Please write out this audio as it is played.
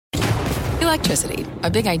Electricity, a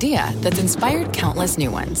big idea that's inspired countless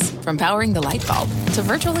new ones. From powering the light bulb to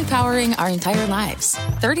virtually powering our entire lives.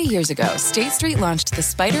 30 years ago, State Street launched the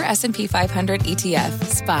SPDR S&P 500 ETF,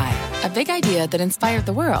 SPY. A big idea that inspired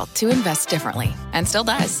the world to invest differently. And still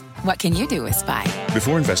does. What can you do with SPY?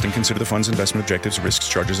 Before investing, consider the fund's investment objectives, risks,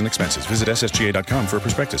 charges, and expenses. Visit ssga.com for a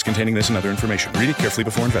prospectus containing this and other information. Read it carefully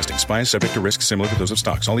before investing. SPY is subject to risks similar to those of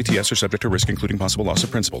stocks. All ETFs are subject to risk, including possible loss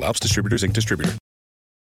of principal. Alps Distributors, Inc. Distributor.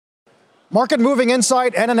 Market moving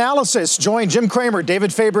insight and analysis. Join Jim Cramer,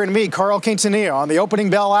 David Faber, and me, Carl Quintanilla, on the opening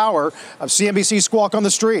bell hour of CNBC Squawk on the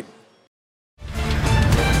Street.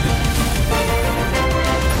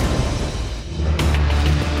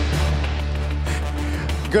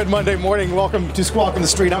 Good Monday morning. Welcome to Squawk on the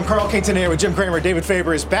Street. I'm Carl Quintanilla with Jim Cramer. David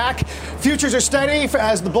Faber is back. Futures are steady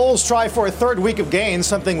as the bulls try for a third week of gains,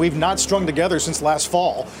 something we've not strung together since last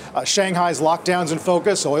fall. Shanghai's lockdowns in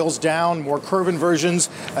focus, oil's down, more curve inversions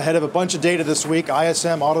ahead of a bunch of data this week,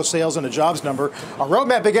 ISM, auto sales, and a jobs number. Our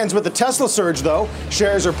roadmap begins with the Tesla surge, though.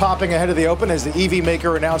 Shares are popping ahead of the open as the EV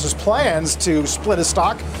maker announces plans to split a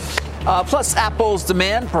stock. Plus, Apple's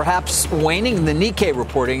demand perhaps waning. The Nikkei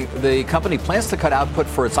reporting the company plans to cut output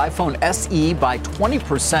for its iPhone SE by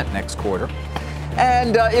 20% next quarter.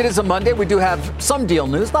 And it is a Monday. We do have some deal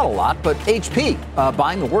news, not a lot, but HP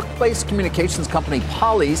buying the workplace communications company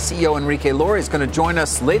Poly. CEO Enrique Lori is going to join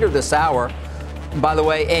us later this hour. And by the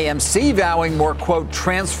way, AMC vowing more, quote,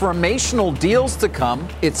 transformational deals to come.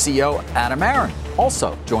 Its CEO Adam Aron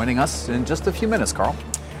also joining us in just a few minutes, Carl.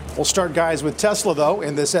 We'll start, guys, with Tesla, though.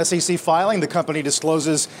 In this SEC filing, the company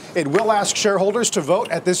discloses it will ask shareholders to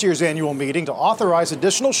vote at this year's annual meeting to authorize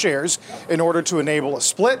additional shares in order to enable a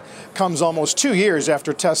split. Comes almost 2 years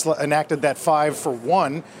after Tesla enacted that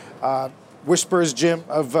 5-for-1. Whispers, Jim,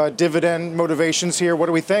 of dividend motivations here. What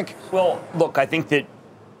do we think? Well, look, I think that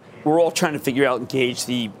we're all trying to figure out and gauge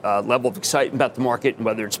the level of excitement about the market and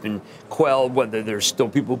whether it's been quelled, whether there's still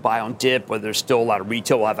people who buy on dip, whether there's still a lot of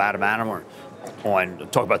retail. We'll have Adam on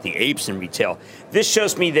talk about the apes in retail. This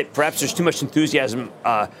shows me that perhaps there's too much enthusiasm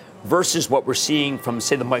versus what we're seeing from,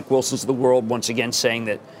 say, the Mike Wilsons of the world, once again saying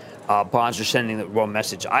that bonds are sending the wrong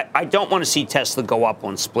message. I don't want to see Tesla go up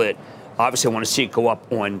on split. Obviously, I want to see it go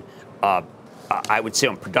up on, I would say,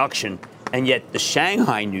 on production. And yet the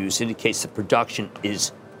Shanghai news indicates that production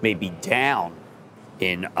is maybe down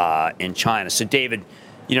in China. So, David,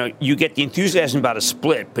 you get the enthusiasm about a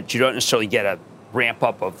split, but you don't necessarily get a ramp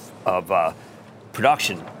up of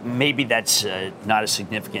production. Maybe that's not as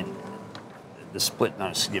significant, the split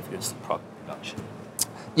not as significant as the production.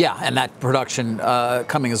 Yeah, and that production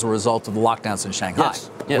coming as a result of the lockdowns in Shanghai,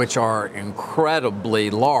 yes. Which are incredibly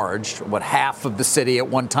large, half of the city at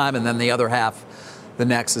one time and then the other half the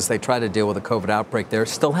next as they try to deal with a COVID outbreak there.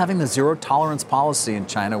 Still having the zero tolerance policy in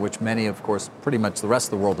China, which many, of course, pretty much the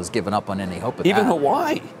rest of the world has given up on any hope of Even that.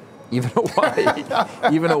 Hawaii.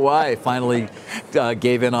 Even Hawaii finally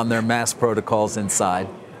gave in on their mask protocols inside.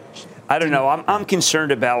 I don't know. I'm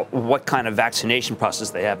concerned about what kind of vaccination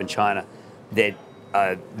process they have in China that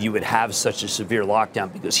you would have such a severe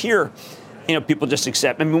lockdown. Because here, people just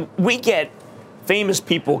accept. I mean, we get famous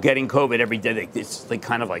people getting COVID every day. It's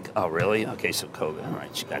kind of like, oh, really? Okay, so COVID. All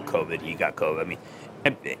right, she got COVID. He got COVID. I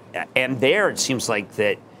mean, and there it seems like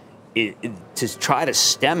that to try to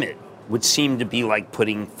stem it would seem to be like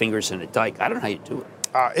putting fingers in a dike. I don't know how you do it.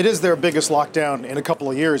 It is their biggest lockdown in a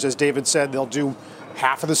couple of years. As David said, they'll do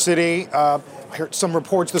half of the city. I heard some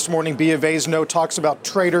reports this morning. B of A's note talks about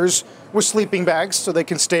traders with sleeping bags so they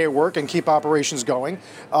can stay at work and keep operations going.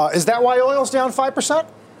 Is that why oil's down 5%?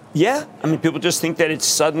 Yeah. I mean, people just think that it's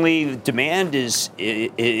suddenly demand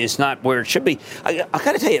is not where it should be. I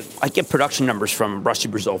got to tell you, I get production numbers from Rusty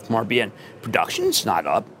Brazil from RBN. Production's not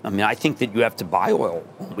up. I mean, I think that you have to buy oil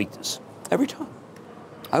on weakness every time.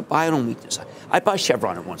 I buy it on weakness. I buy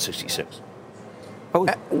Chevron at 166.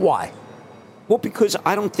 Why? Well, because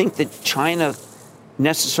I don't think that China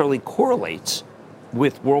necessarily correlates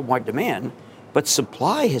with worldwide demand, but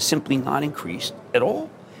supply has simply not increased at all.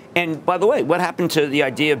 And by the way, what happened to the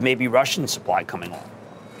idea of maybe Russian supply coming on?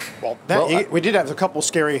 Well, we did have a couple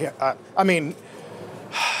scary, I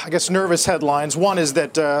guess nervous headlines. One is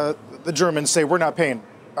that the Germans say we're not paying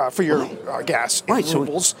for your gas in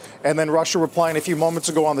rubles. And then Russia replying a few moments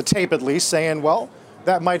ago on the tape at least saying, well,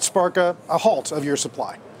 that might spark a halt of your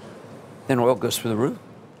supply. Then oil goes through the roof?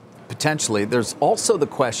 Potentially. There's also the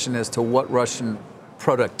question as to what Russian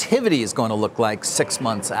productivity is going to look like 6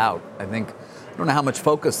 months out. I don't know how much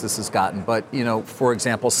focus this has gotten, but, for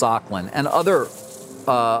example, Sakhalin and other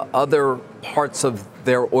parts of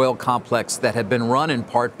their oil complex that have been run in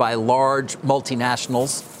part by large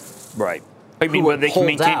multinationals. Right. I mean, whether they can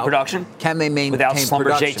maintain production? Can they maintain without Schlumberger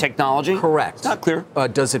production? technology? Correct. It's not clear.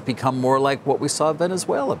 Does it become more like what we saw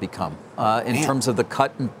Venezuela become in terms of the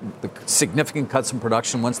significant cuts in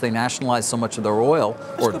production once they nationalized so much of their oil,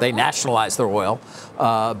 or they nationalized their oil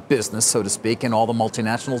business, so to speak, and all the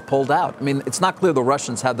multinationals pulled out? I mean, it's not clear the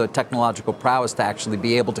Russians have the technological prowess to actually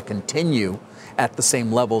be able to continue at the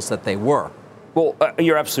same levels that they were. Well,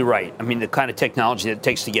 you're absolutely right. I mean, the kind of technology that it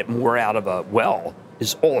takes to get more out of a well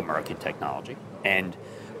is all American technology. And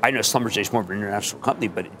I know Schlumberger is more of an international company,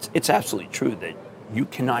 but it's absolutely true that you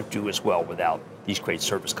cannot do as well without these great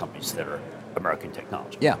service companies that are American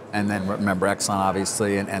technology. Yeah, and then remember Exxon,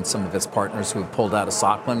 obviously, and some of its partners who have pulled out of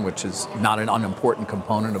Sakhalin, which is not an unimportant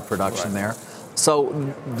component of production there.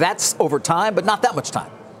 So that's over time, but not that much time.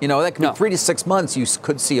 You know, that could be 3 to 6 months. You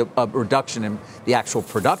could see a reduction in the actual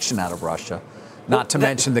production out of Russia. Not to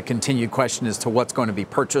mention the continued question as to what's going to be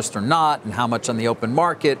purchased or not, and how much on the open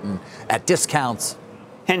market and at discounts.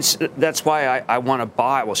 Hence, that's why I want to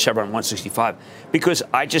buy, Chevron 165, because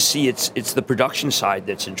I just see it's the production side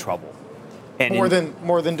that's in trouble. And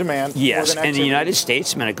more than demand. Yes, and in the United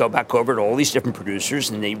States, I go back over to all these different producers,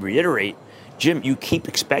 and they reiterate, Jim, you keep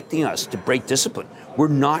expecting us to break discipline. We're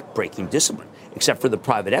not breaking discipline, except for the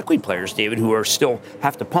private equity players, David, who are still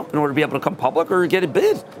have to pump in order to be able to come public or get a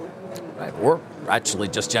bid. Right, or actually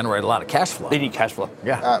just generate a lot of cash flow. They need cash flow.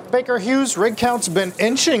 Yeah. Baker Hughes, rig count's been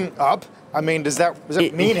inching up. I mean, does that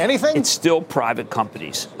mean anything? It's still private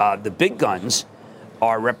companies. The big guns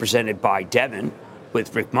are represented by Devon,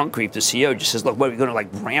 with Rick Muncrief, the CEO, just says, look, what are we going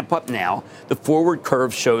to ramp up now? The forward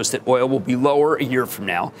curve shows that oil will be lower a year from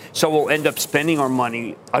now. So we'll end up spending our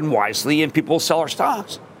money unwisely and people will sell our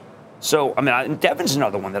stocks. So, Devon's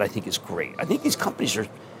another one that I think is great. I think these companies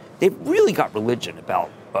they've really got religion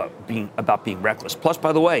about being reckless. Plus,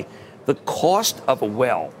 by the way, the cost of a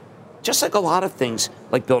well, just like a lot of things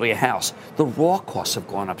like building a house, the raw costs have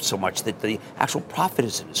gone up so much that the actual profit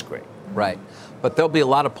isn't as great. Right. But there'll be a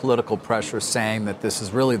lot of political pressure saying that this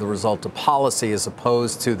is really the result of policy as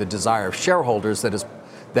opposed to the desire of shareholders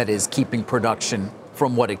that is keeping production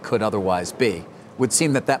from what it could otherwise be. Would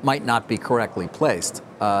seem that might not be correctly placed.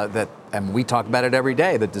 And we talk about it every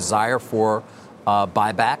day, the desire for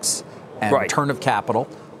buybacks and return of capital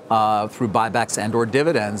through buybacks and or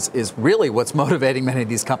dividends is really what's motivating many of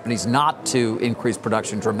these companies not to increase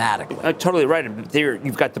production dramatically. Totally right. There,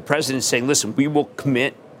 you've got the president saying, listen, we will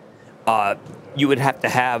commit. You would have to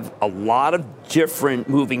have a lot of different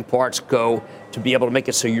moving parts go to be able to make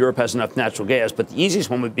it so Europe has enough natural gas. But the easiest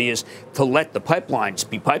one would be is to let the pipelines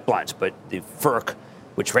be pipelines. But the FERC,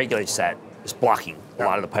 which regulates that, is blocking a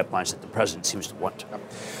lot of the pipelines that the president seems to want.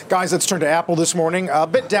 Guys, let's turn to Apple this morning. A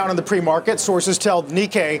bit down in the pre-market. Sources tell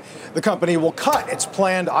Nikkei the company will cut its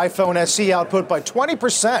planned iPhone SE output by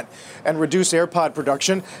 20% and reduce AirPod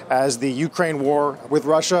production as the Ukraine war with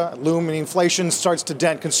Russia, looming inflation starts to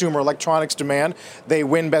dent consumer electronics demand. They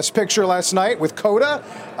win Best Picture last night with Coda.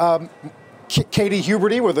 Katie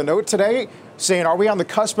Huberty with a note today saying, are we on the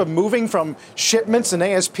cusp of moving from shipments and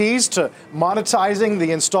ASPs to monetizing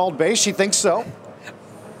the installed base? She thinks so.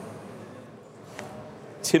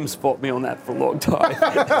 Tim's fought me on that for a long time.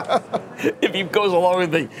 If he goes along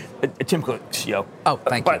with the Tim Cook, CEO. Oh,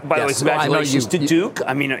 thank you. By the way, congratulations to Duke.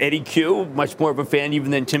 Eddie Q, much more of a fan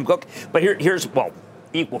even than Tim Cook. But here's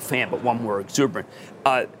equal fan, but one more exuberant.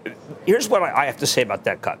 Here's what I have to say about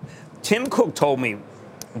that cut. Tim Cook told me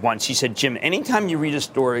once, he said, Jim, anytime you read a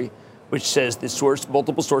story which says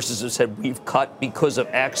multiple sources have said we've cut because of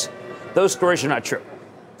X, those stories are not true.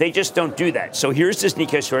 They just don't do that. So here's this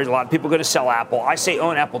Nikkei story. A lot of people are going to sell Apple. I say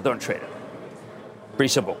own Apple, don't trade it. Pretty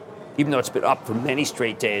simple. Even though it's been up for many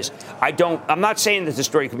straight days. I'm not saying that the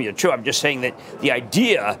story can be true. I'm just saying that the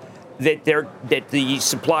idea that the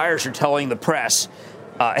suppliers are telling the press,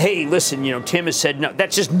 hey, listen, Tim has said no,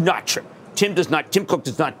 that's just not true. Tim Cook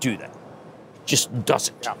does not do that. Just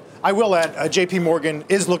doesn't. Yeah. I will add, JP Morgan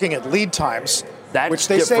is looking at lead times, which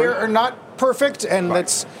they say are not perfect, and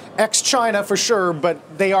that's ex-China for sure,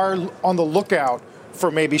 but they are on the lookout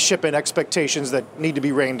for maybe shipment expectations that need to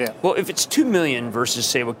be reined in. Well, if it's 2 million versus,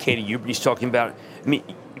 say, what Katie Huberty's talking about,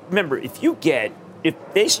 remember,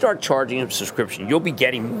 if they start charging a subscription, you'll be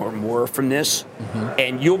getting more and more from this,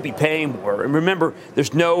 and you'll be paying more. And remember,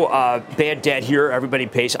 there's no bad debt here. Everybody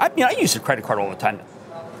pays. I use a credit card all the time.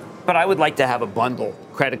 But I would like to have a bundle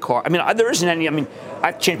credit card. There isn't any.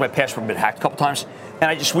 I've changed my password, been hacked a couple times, and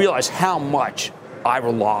I just realized how much I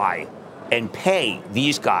rely and pay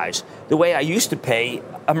these guys the way I used to pay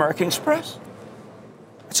American Express.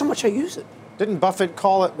 That's how much I use it. Didn't Buffett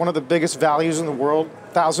call it one of the biggest values in the world?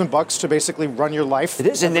 $1,000 to basically run your life. It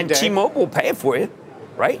is, and then T-Mobile will pay it for you.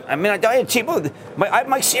 right? I mean, I had T-Mobile. I have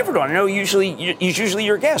Mike Sievert on. I know he's usually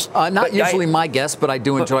your guest. Not usually my guest, but I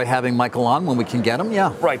do enjoy having Michael on when we can get him,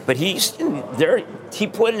 yeah. Right, but he's there. He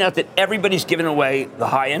pointed out that everybody's giving away the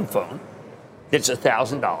high-end phone. It's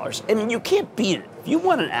 $1,000. I mean, you can't beat it. If you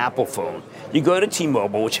want an Apple phone, you go to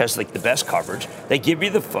T-Mobile, which has like the best coverage. They give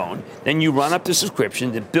you the phone. Then you run up the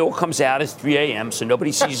subscription. The bill comes out at 3 a.m., so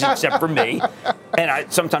nobody sees it except for me.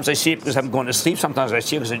 And sometimes I see it because I'm going to sleep. Sometimes I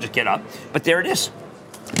see it because I just get up. But there it is.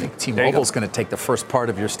 I think T-Mobile's going to take the first part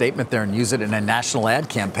of your statement there and use it in a national ad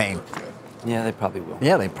campaign. Yeah, they probably will.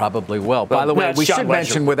 Yeah, they probably will. By the way, we should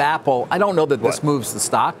mention with Apple, I don't know that this moves the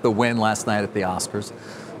stock. The win last night at the Oscars,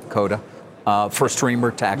 Coda. For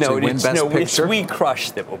streamer to actually win Best Picture. It's We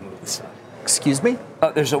Crush that will move this. Excuse me?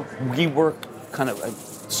 There's a WeWork kind of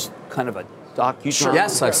a documentary.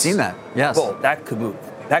 Yes, I've seen that. Yes. Well, that could move.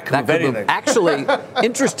 That could move anything. Actually,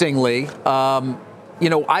 interestingly,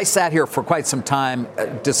 I sat here for quite some time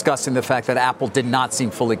discussing the fact that Apple did not seem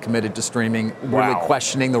fully committed to streaming, really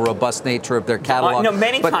questioning the robust nature of their catalog.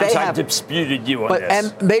 Many times I've disputed you on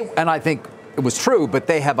this. And I think it was true, but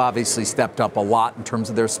they have obviously stepped up a lot in terms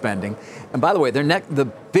of their spending. And by the way,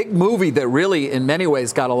 the big movie that really, in many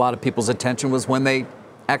ways, got a lot of people's attention was when they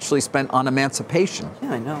actually spent on Emancipation.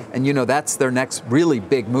 Yeah, I know. And that's their next really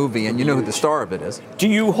big movie, and you know who the star of it is. Do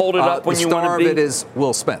you hold it up when you want to be? The star of it is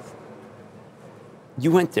Will Smith.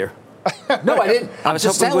 You went there. No, I didn't. I was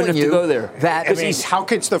just telling you to go there. That how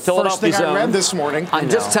could the first thing I read this morning? I'm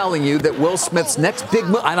just telling you that Will Smith's next big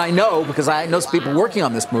movie, and I know because I know some people working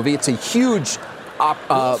on this movie. It's a huge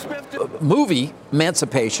movie,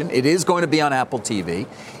 Emancipation. It is going to be on Apple TV.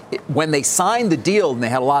 When they signed the deal and they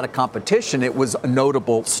had a lot of competition, it was a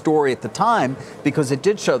notable story at the time because it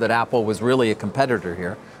did show that Apple was really a competitor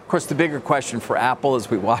here. Of course, the bigger question for Apple as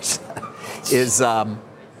we watch is.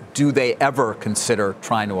 Do they ever consider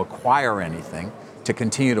trying to acquire anything to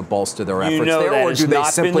continue to bolster their efforts there, or do they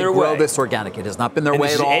simply grow this organic? It has not been their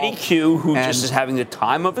way at all. Eddie Q, who just is having the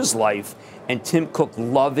time of his life, and Tim Cook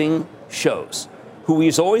loving shows, who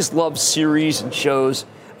he's always loved series and shows.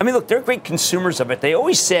 I mean, look, they're great consumers of it. They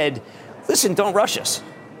always said, listen, don't rush us.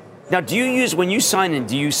 Now, when you sign in,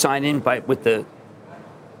 do you sign in with the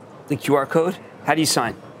QR code? How do you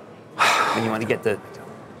sign when you want to get the...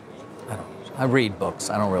 I read books.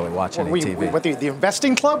 I don't really watch any TV. What, the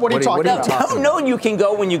investing club? What are you talking about? No, you can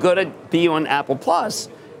go when you go to be on Apple Plus.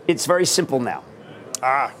 It's very simple now.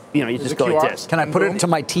 You just go like this. Can I put it to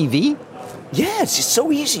my TV? Yeah, it's just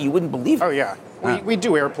so easy. You wouldn't believe it. Oh, yeah. We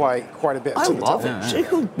do AirPlay quite a bit. I love it. See,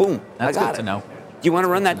 boom. That's good to know. Do you want to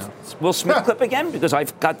run that Will Smith clip again? Because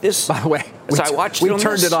I've got this. By the way, we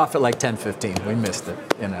turned it off at like 10:15. We missed it.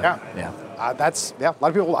 Yeah. A lot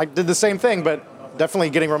of people. I did the same thing, but definitely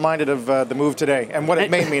getting reminded of the move today and what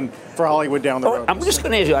it may mean for Hollywood down the road. I'm just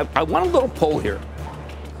going to ask you. I want a little poll here.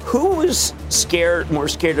 Who is more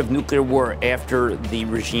scared of nuclear war after the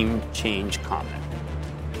regime change comment?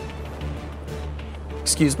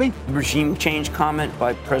 Excuse me? Regime change comment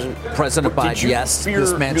by President Biden, yes.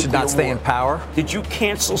 This man should not stay in power. Did you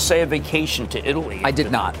cancel, say, a vacation to Italy? I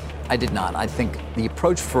did not. I think the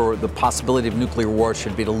approach for the possibility of nuclear war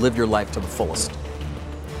should be to live your life to the fullest.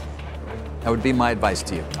 That would be my advice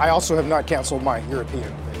to you. I also have not canceled my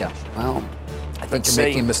European vacation. Yeah. Well, I think you're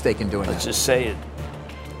making a mistake in doing that. Let's just say it.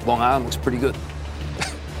 Long Island looks pretty good.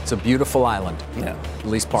 It's a beautiful island. Yeah. At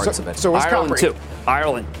least parts of it. So is Ireland, too.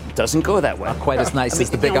 Ireland doesn't go that way. Not quite as nice as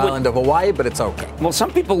the big island of Hawaii, but it's okay. Well,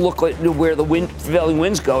 some people look like where the prevailing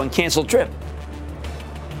winds go and cancel trip.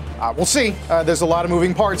 We'll see. There's a lot of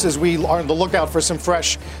moving parts as we are on the lookout for some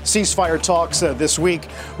fresh ceasefire talks this week.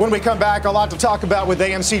 When we come back, a lot to talk about with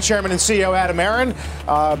AMC Chairman and CEO Adam Aron,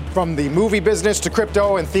 from the movie business to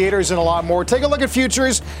crypto and theaters and a lot more. Take a look at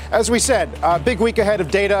futures. As we said, big week ahead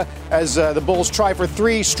of data as the bulls try for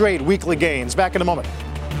 3 straight weekly gains. Back in a moment.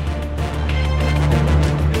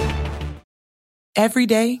 Every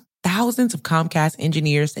day, thousands of Comcast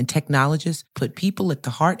engineers and technologists put people at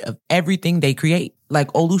the heart of everything they create.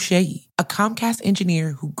 Like Oluseyi, a Comcast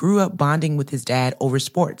engineer who grew up bonding with his dad over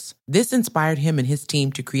sports. This inspired him and his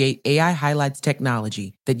team to create AI Highlights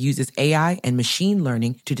technology that uses AI and machine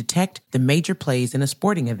learning to detect the major plays in a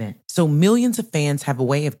sporting event, so millions of fans have a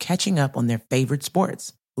way of catching up on their favorite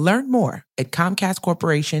sports. Learn more at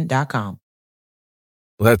ComcastCorporation.com.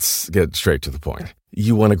 Let's get straight to the point.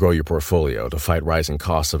 You want to grow your portfolio to fight rising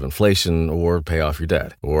costs of inflation or pay off your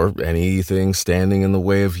debt or anything standing in the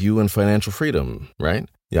way of you and financial freedom, right?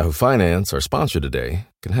 Yahoo Finance, our sponsor today,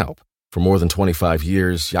 can help. For more than 25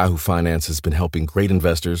 years, Yahoo Finance has been helping great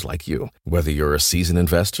investors like you. Whether you're a seasoned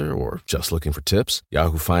investor or just looking for tips,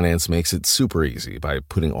 Yahoo Finance makes it super easy by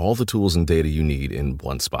putting all the tools and data you need in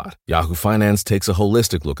one spot. Yahoo Finance takes a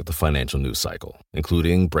holistic look at the financial news cycle,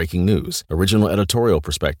 including breaking news, original editorial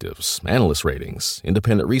perspectives, analyst ratings,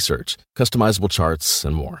 independent research, customizable charts,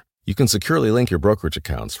 and more. You can securely link your brokerage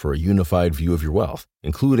accounts for a unified view of your wealth,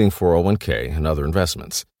 including 401k and other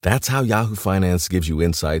investments. That's how Yahoo Finance gives you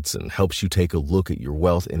insights and helps you take a look at your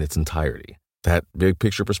wealth in its entirety. That big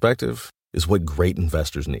picture perspective is what great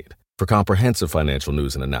investors need. For comprehensive financial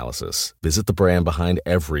news and analysis, visit the brand behind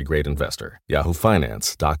every great investor,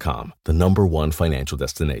 yahoofinance.com, the #1 financial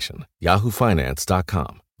destination,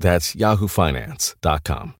 yahoofinance.com. That's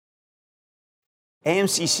yahoofinance.com.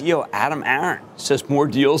 AMC CEO Adam Aron says more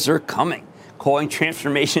deals are coming, calling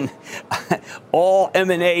transformation all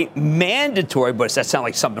M&A mandatory. But does that sound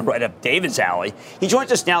like something right up David's alley? He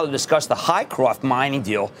joins us now to discuss the Hycroft mining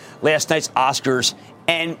deal, last night's Oscars,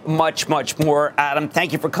 and much, much more. Adam,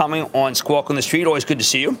 thank you for coming on Squawk on the Street. Always good to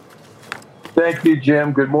see you. Thank you,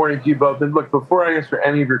 Jim. Good morning to you both. And look, before I answer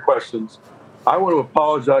any of your questions, I want to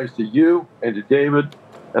apologize to you and to David,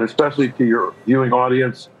 and especially to your viewing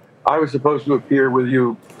audience. I was supposed to appear with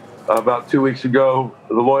you about 2 weeks ago.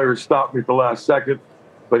 The lawyers stopped me at the last second,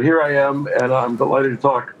 but here I am, and I'm delighted to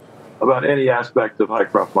talk about any aspect of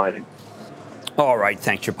Hycroft mining. All right,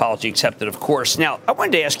 thanks. Your apology accepted, of course. Now, I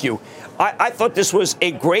wanted to ask you, I thought this was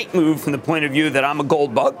a great move from the point of view that I'm a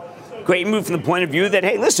gold bug. Great move from the point of view that,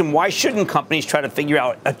 hey, listen, why shouldn't companies try to figure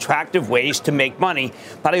out attractive ways to make money?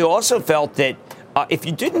 But I also felt that if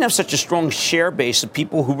you didn't have such a strong share base of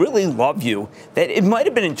people who really love you, that it might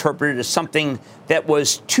have been interpreted as something that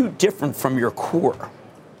was too different from your core.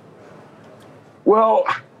 Well,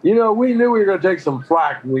 we knew we were going to take some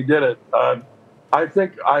flack when we did it. I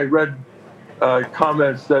think I read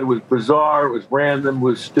comments that it was bizarre, it was random, it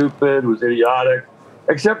was stupid, it was idiotic.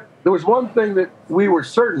 Except there was one thing that we were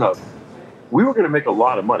certain of. We were going to make a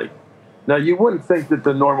lot of money. Now, you wouldn't think that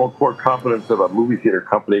the normal core competence of a movie theater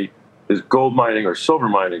company is gold mining or silver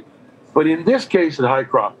mining. But in this case at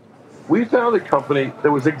Hycroft, we found a company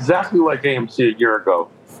that was exactly like AMC a year ago,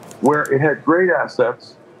 where it had great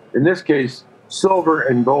assets, in this case, silver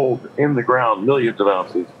and gold in the ground, millions of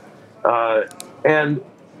ounces. But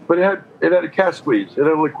it had a cash squeeze, it had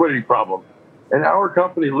a liquidity problem. And our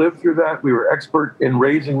company lived through that. We were expert in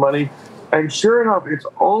raising money. And sure enough, it's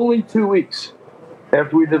only 2 weeks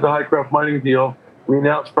after we did the Hycroft mining deal, we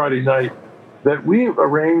announced Friday night that we've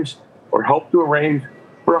arranged or helped to arrange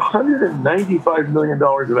for $195 million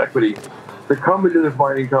of equity to come into this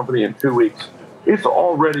mining company in 2 weeks. It's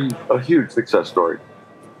already a huge success story.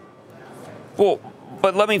 Well,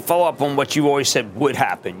 but let me follow up on what you always said would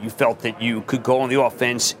happen. You felt that you could go on the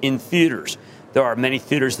offense in theaters. There are many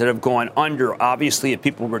theaters that have gone under. Obviously, if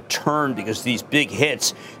people return because of these big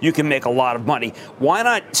hits, you can make a lot of money. Why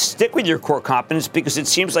not stick with your core competence? Because it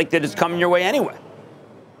seems like that it's coming your way anyway.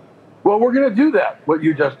 Well, we're going to do that, what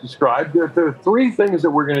you just described. There are three things that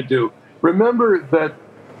we're going to do. Remember that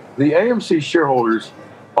the AMC shareholders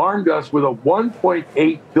armed us with a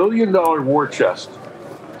 $1.8 billion war chest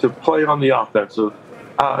to play on the offensive.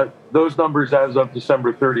 Those numbers as of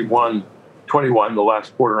December 31, 21, the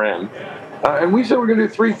last quarter end. And we said we're going to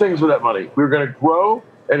do three things with that money. We're going to grow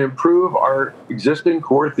and improve our existing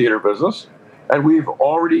core theater business. And we've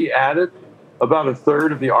already added about a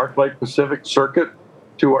third of the ArcLight Pacific circuit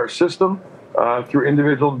to our system through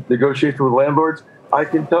individual negotiations with landlords. I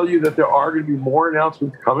can tell you that there are going to be more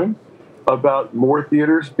announcements coming about more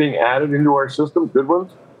theaters being added into our system, good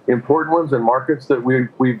ones, important ones, and markets that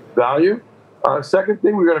we value. Second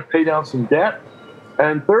thing, we're going to pay down some debt.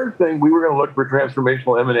 And third thing, we were going to look for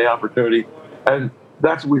transformational M&A opportunity. And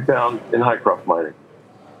that's what we found in Hycroft mining.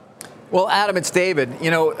 Well, Adam, it's David.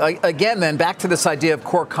 Again, then back to this idea of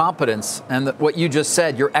core competence and what you just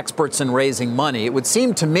said, you're experts in raising money. It would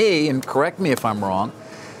seem to me, and correct me if I'm wrong,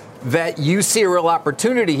 that you see a real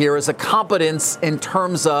opportunity here as a competence in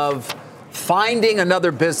terms of finding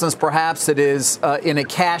another business perhaps that is in a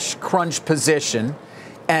cash crunch position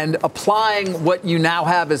and applying what you now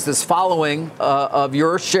have as this following of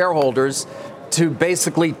your shareholders to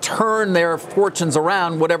basically turn their fortunes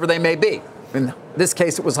around, whatever they may be. In this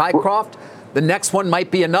case, it was Hycroft. The next one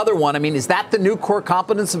might be another one. I mean, is that the new core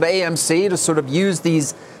competence of AMC to sort of use the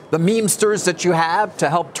memesters that you have to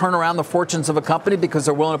help turn around the fortunes of a company because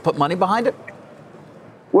they're willing to put money behind it?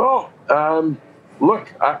 Well, look,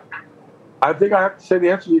 I think I have to say the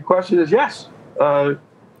answer to your question is yes.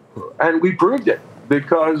 And we proved it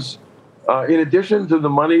because in addition to the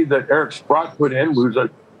money that Eric Sprott put in, who's a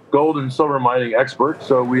gold and silver mining expert,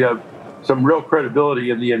 so we have some real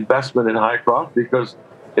credibility in the investment in Hycroft, because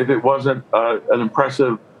if it wasn't an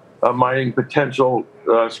impressive mining potential,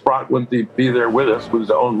 Sprott wouldn't be there with us with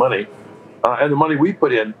his own money and the money we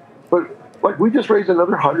put in. But like, we just raised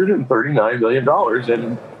another $139 million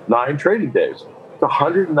in 9 trading days. It's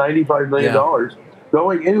 $195 million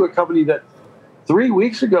going into a company that 3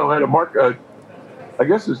 weeks ago had I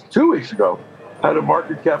guess it's 2 weeks ago, had a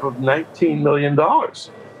market cap of $19 million.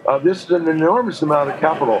 This is an enormous amount of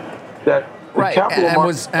capital that the capital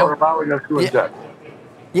markets are allowing us to inject.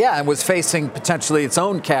 Yeah, and was facing potentially its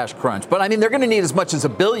own cash crunch. But I mean, they're going to need as much as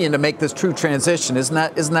 $1 billion to make this true transition. Isn't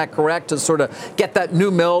that correct? To sort of get that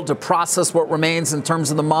new mill to process what remains in terms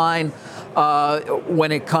of the mine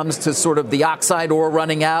when it comes to sort of the oxide ore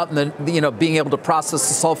running out, and then being able to process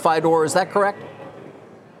the sulfide ore. Is that correct?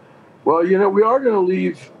 Well, we are going to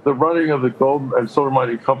leave the running of the gold and silver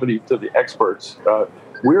mining company to the experts.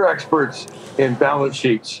 We're experts in balance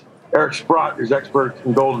sheets. Eric Sprott is expert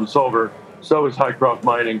in gold and silver. So is Hycroft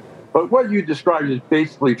Mining. But what you described is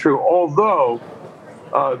basically true, although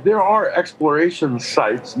there are exploration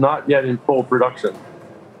sites not yet in full production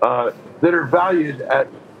that are valued at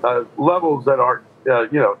levels that are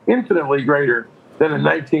infinitely greater than a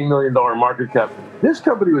 $19 million market cap. This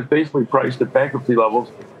company was basically priced at bankruptcy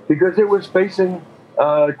levels because it was facing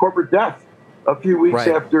corporate death a few weeks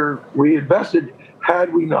after we invested,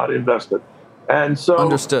 had we not invested. And so,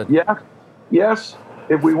 understood. Yes,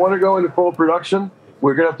 if we want to go into full production,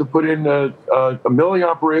 we're going to have to put in a milling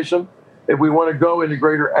operation. If we want to go into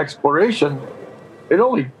greater exploration, it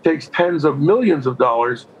only takes tens of millions of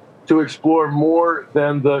dollars to explore more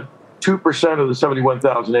than the 2% of the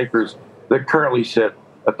 71,000 acres that currently sit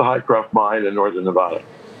at the Hycroft mine in northern Nevada.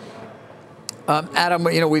 Adam,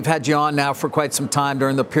 we've had you on now for quite some time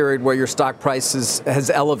during the period where your stock price has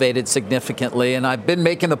elevated significantly. And I've been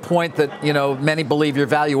making the point that, many believe your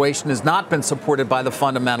valuation has not been supported by the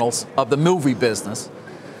fundamentals of the movie business.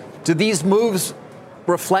 Do these moves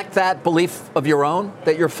reflect that belief of your own,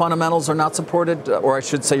 that your fundamentals are not supported, or I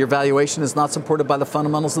should say your valuation is not supported by the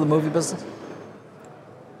fundamentals of the movie business?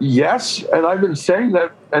 Yes, and I've been saying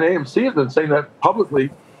that, and AMC has been saying that publicly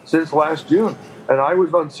since last June. And I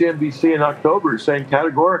was on CNBC in October saying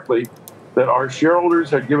categorically that our shareholders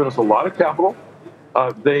had given us a lot of capital.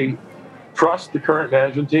 They trust the current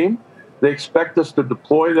management team. They expect us to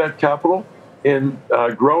deploy that capital in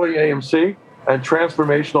growing AMC and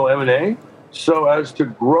transformational M&A so as to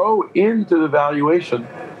grow into the valuation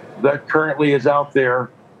that currently is out there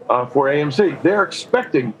for AMC. They're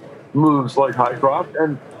expecting moves like Hycroft.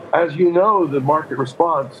 And as you know, the market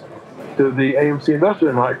response to the AMC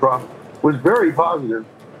investment in Hycroft was very positive,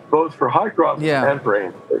 both for Hycroft and for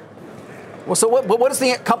AMC. Well, so what does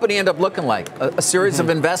the company end up looking like? A series of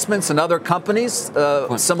investments in other companies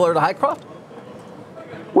similar to Hycroft?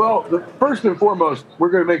 Well, first and foremost, we're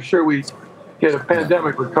going to make sure we get a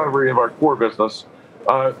pandemic recovery of our core business.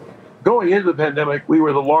 Going into the pandemic, we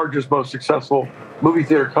were the largest, most successful movie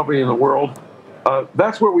theater company in the world.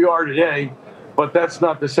 That's where we are today, but that's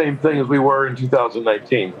not the same thing as we were in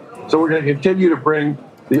 2019. So we're going to continue to bring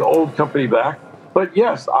the old company back. But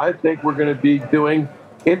yes, I think we're going to be doing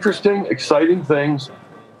interesting, exciting things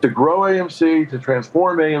to grow AMC, to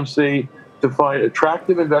transform AMC, to find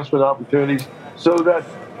attractive investment opportunities so that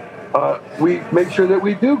we make sure that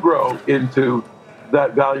we do grow into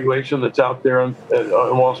that valuation that's out there on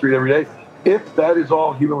Wall Street every day, if that is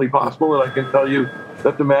all humanly possible. And I can tell you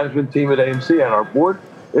that the management team at AMC and our board,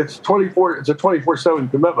 it's a 24/7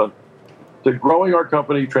 commitment to growing our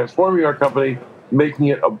company, transforming our company, making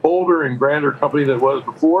it a bolder and grander company than it was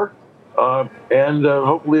before. And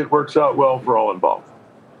hopefully it works out well for all involved.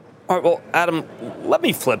 All right, well, Adam, let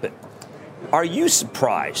me flip it. Are you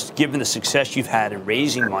surprised, given the success you've had in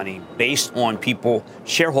raising money based on people,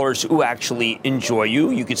 shareholders who actually enjoy you?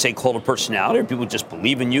 You could say cult of personality, or people just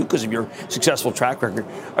believe in you because of your successful track record.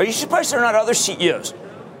 Are you surprised there are not other CEOs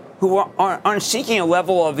who aren't seeking a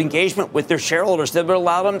level of engagement with their shareholders that would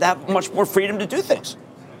allow them to have much more freedom to do things?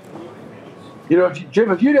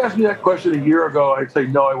 Jim, if you'd asked me that question a year ago, I'd say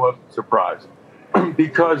no, I wasn't surprised.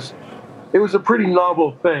 Because it was a pretty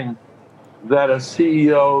novel thing that a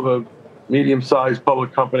CEO of a medium-sized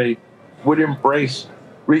public company would embrace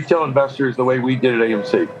retail investors the way we did at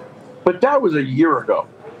AMC. But that was a year ago.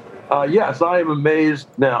 Yes, I am amazed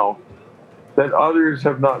now that others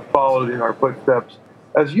have not followed in our footsteps.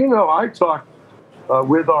 As you know, I talk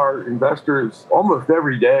with our investors almost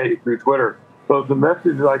every day through Twitter. So the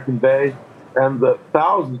messages I convey and the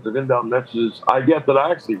thousands of inbound messages I get that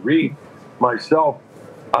I actually read myself,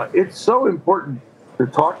 it's so important to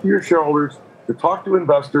talk to your shareholders, to talk to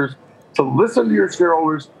investors, to listen to your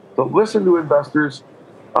shareholders, to listen to investors,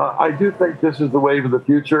 I do think this is the wave of the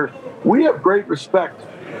future. We have great respect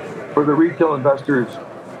for the retail investors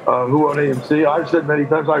who own AMC. I've said many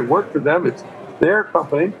times I work for them. It's their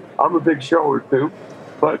company. I'm a big shareholder too,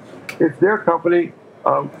 but it's their company.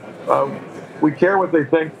 We care what they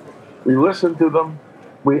think. We listen to them.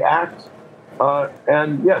 We act.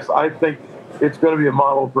 And yes, I think it's going to be a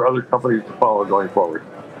model for other companies to follow going forward.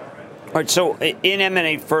 All right, so in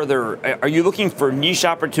M&A further, are you looking for niche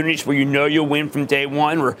opportunities where you know you'll win from day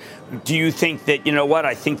one? Or do you think that, you know what,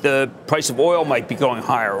 I think the price of oil might be going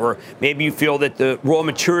higher? Or maybe you feel that the raw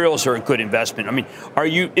materials are a good investment? I mean,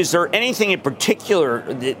 is there anything in particular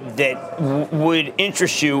that would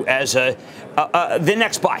interest you as the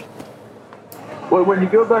next buy? Well, when you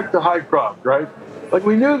go back to Hycroft, right? Like,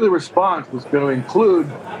 we knew the response was going to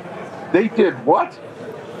include, they did what?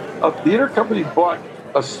 A theater company bought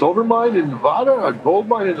a silver mine in Nevada, a gold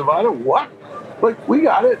mine in Nevada? What? Like, we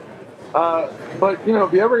got it. But, you know,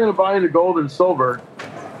 if you're ever going to buy into gold and silver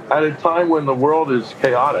at a time when the world is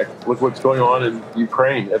chaotic, look what's going on in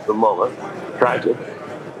Ukraine at the moment, tragic.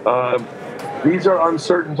 These are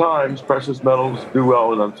uncertain times. Precious metals do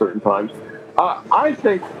well in uncertain times. I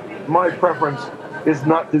think my preference is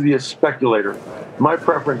not to be a speculator. My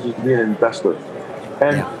preference is to be an investor.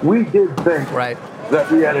 And we did think that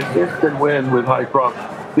we had an instant win with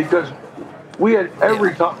Hycroft because we had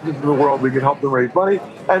every confidence in the world we could help them raise money.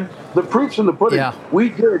 And the proof's in the pudding. We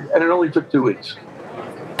did, and it only took 2 weeks.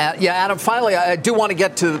 Adam, finally, I do want to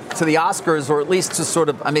get to the Oscars, or at least to sort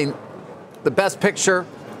of, I mean, the Best Picture,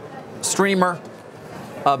 streamer,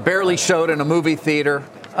 barely showed in a movie theater,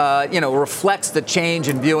 reflects the change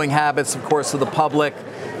in viewing habits, of course, of the public.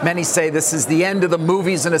 Many say this is the end of the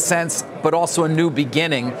movies in a sense, but also a new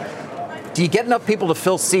beginning. Do you get enough people to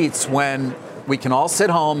fill seats when we can all sit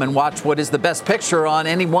home and watch what is the best picture on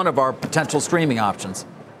any one of our potential streaming options?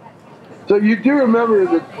 So you do remember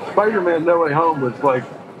that Spider-Man No Way Home was like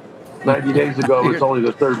 90 days ago. It's only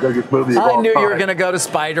the third biggest movie of all time. I knew you were going to go to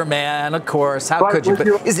Spider-Man, of course. How could you?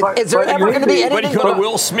 Is there ever going to be anything? What, you go to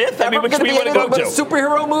Will Smith? I mean, which one do you want to go to? A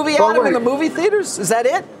superhero movie, Adam, in the movie theaters? Is that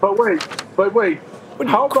it? But wait.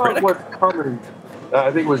 How about what's coming? I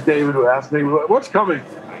think it was David who asked me, what's coming?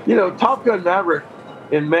 You know, Top Gun Maverick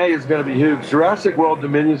in May is going to be huge. Jurassic World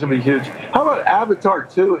Dominion is going to be huge. How about Avatar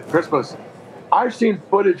 2 at Christmas? I've seen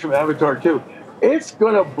footage from Avatar 2. It's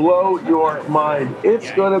going to blow your mind. It's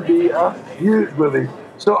going to be a huge movie.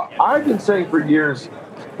 So I've been saying for years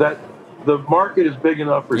that the market is big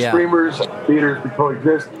enough for streamers, theaters to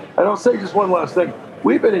coexist. And I'll say just one last thing.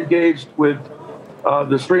 We've been engaged with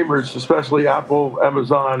the streamers, especially Apple,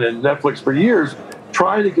 Amazon, and Netflix for years,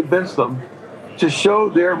 trying to convince them to show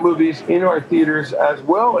their movies in our theaters as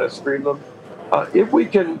well as stream them. If we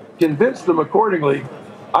can convince them accordingly,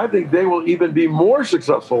 I think they will even be more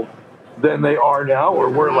successful than they are now or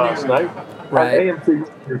were last night. Right. And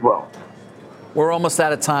AMC as well. We're almost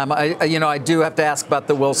out of time. I do have to ask about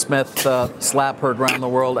the Will Smith slap heard around the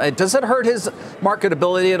world. Does it hurt his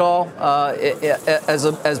marketability at all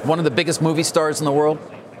as one of the biggest movie stars in the world?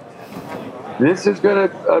 This is going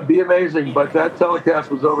to be amazing, but that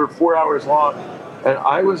telecast was over 4 hours long, and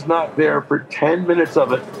I was not there for 10 minutes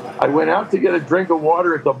of it. I went out to get a drink of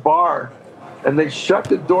water at the bar, and they shut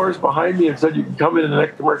the doors behind me and said, you can come in the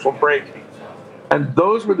next commercial break. And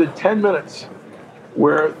those were the 10 minutes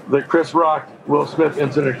where the Chris Rock, Will Smith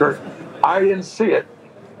incident occurred. I didn't see it,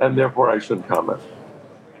 and therefore I shouldn't comment.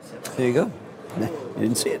 There you go. You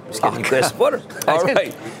didn't see it. Just getting a glass of water. All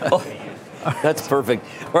right. Well, that's perfect.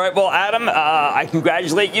 All right. Well, Adam, I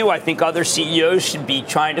congratulate you. I think other CEOs should be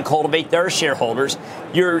trying to cultivate their shareholders.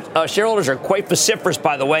 Your shareholders are quite vociferous,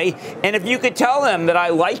 by the way. And if you could tell them that I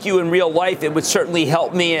like you in real life, it would certainly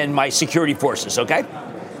help me and my security forces, okay?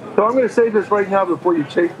 So I'm going to say this right now before you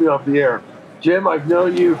chase me off the air. Jim, I've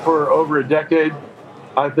known you for over a decade.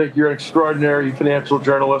 I think you're an extraordinary financial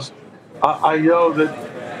journalist. I know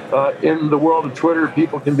that in the world of Twitter,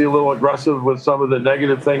 people can be a little aggressive with some of the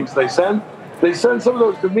negative things they send. They send some of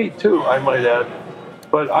those to me, too, I might add.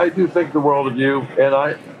 But I do think the world of you, and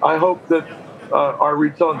I hope that our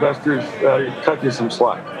retail investors cut you some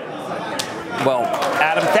slack. Well,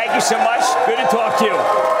 Adam, thank you so much. Good to talk to you.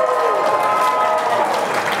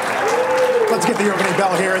 Let's get the opening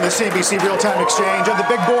bell here in the CNBC Real-Time Exchange. On the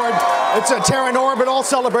big board, it's Terran Orbital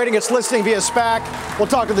celebrating its listing via SPAC. We'll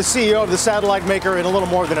talk to the CEO of the satellite maker in a little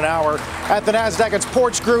more than an hour. At the NASDAQ, it's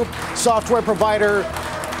Porch Group, software provider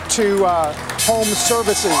to home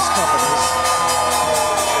services companies.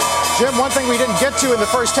 Jim, one thing we didn't get to in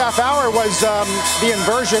the first half hour was the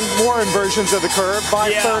inversion, more inversions of the curve,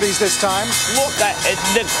 530s this time. Look,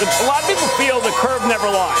 a lot of people feel the curve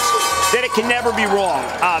never lies. that it can never be wrong.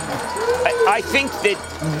 I think that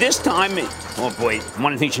this time, oh boy,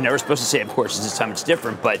 one of the things you're never supposed to say, of course, is this time it's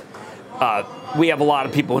different, but we have a lot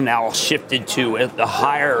of people now shifted to the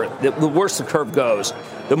higher, the worse the curve goes,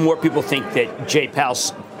 the more people think that Jay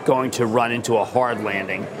Powell's going to run into a hard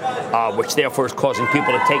landing, which therefore is causing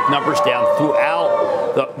people to take numbers down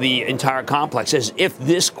throughout the entire complex, as if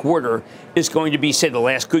this quarter is going to be, say, the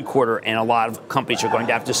last good quarter, and a lot of companies are going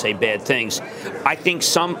to have to say bad things. I think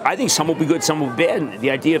some will be good, some will be bad. And the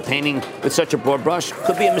idea of painting with such a broad brush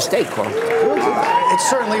could be a mistake, Carl. It's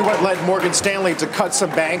certainly what led Morgan Stanley to cut some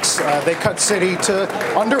banks. They cut Citi to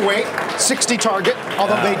underweight, 60 target,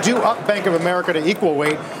 although they do up Bank of America to equal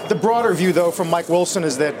weight. The broader view, though, from Mike Wilson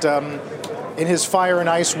is that in his fire and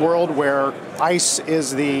ice world, where ice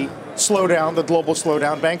is the slowdown, the global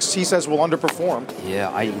slowdown, banks, he says, will underperform.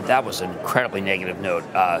 Yeah, that was an incredibly negative note.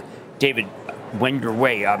 David, when you're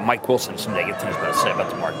away, Mike Wilson has some negative things to say about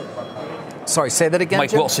the market. Sorry, say that again, Mike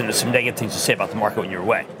Jim? Wilson has some negative things to say about the market when you're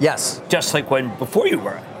away. Yes. Just like before you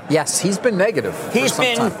were. Yes, he's been negative. He's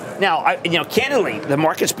been time. Now. Candidly, the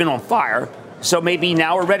market's been on fire. So maybe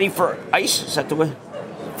now we're ready for ice. Is that the way?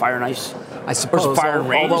 Fire and ice. I suppose. Or fire and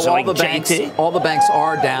rain. Although like all the banks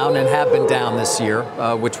are down and have been down this year,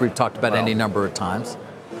 which we've talked about any number of times.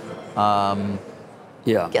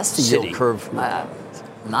 Yeah. I guess the yield curve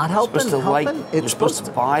not helping. You're supposed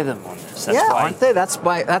to buy them on this. That's why. Aren't they? That's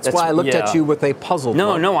why I looked at you with a puzzled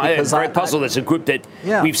look. No, I'm very puzzled. It's a group that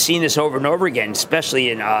we've seen this over and over again,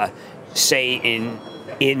 especially in, say,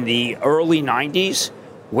 in the early 90s,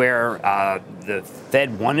 where the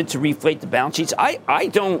Fed wanted to reflate the balance sheets. I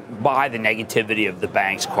don't buy the negativity of the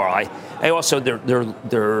banks, Carl. I also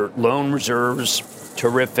their loan reserves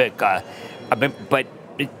terrific, but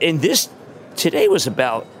in this today was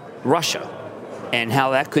about Russia and how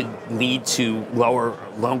that could lead to lower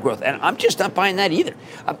loan growth. And I'm just not buying that either.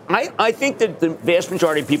 I think that the vast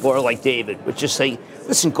majority of people are like David, which just say,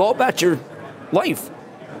 listen, go about your life.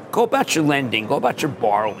 Go about your lending. Go about your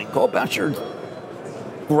borrowing. Go about your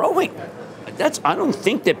growing. I don't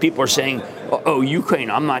think that people are saying, oh,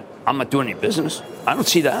 Ukraine, I'm not doing any business. I don't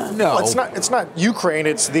see that. No. Well, it's not Ukraine.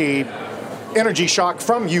 It's the energy shock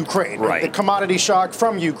from Ukraine. Right. The commodity shock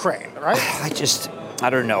from Ukraine, right? I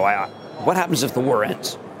don't know. What happens if the war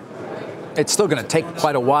ends? It's still going to take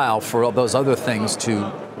quite a while for all those other things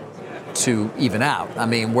to even out. I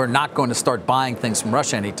mean, we're not going to start buying things from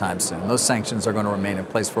Russia anytime soon. Those sanctions are going to remain in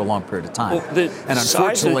place for a long period of time. Well, and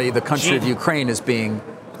unfortunately, the country of Ukraine is being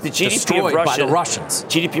destroyed by the Russians.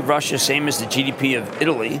 GDP of Russia, same as the GDP of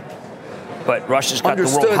Italy. But Russia's got the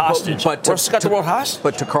world hostage. Russia's got the world hostage.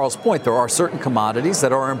 But to Carl's point, there are certain commodities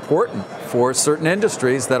that are important for certain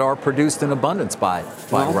industries that are produced in abundance by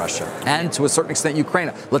Russia. And to a certain extent,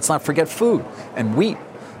 Ukraine. Let's not forget food and wheat,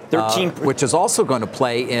 which is also going to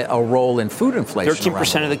play a role in food inflation.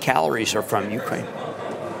 13% of the calories are from Ukraine.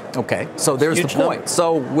 Okay, so there's the point.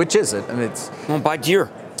 So which is it? I mean, buy Deere.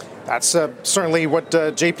 That's certainly what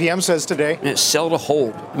JPM says today. And it's sell to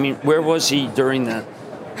hold. I mean, where was he during the...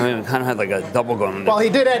 I mean, it kind of had like a double going. Well, he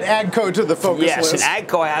did add AGCO to the focus list. Yes, and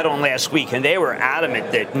AGCO I had on last week, and they were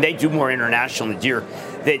adamant that, and they do more international than Deere,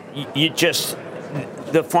 that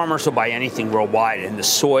the farmers will buy anything worldwide, and the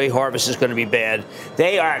soy harvest is going to be bad.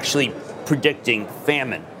 They are actually predicting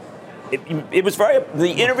famine. The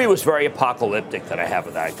interview was very apocalyptic that I have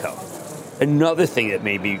with AGCO. Another thing that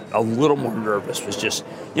made me a little more nervous was just,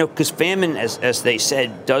 because famine, as they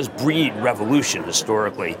said, does breed revolution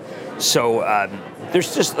historically. So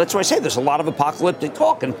that's why I say there's a lot of apocalyptic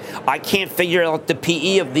talk, and I can't figure out the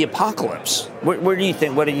PE of the apocalypse. What do you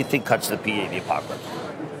think cuts the PE of the apocalypse?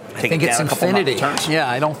 I think it's infinity. Yeah,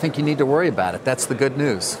 I don't think you need to worry about it. That's the good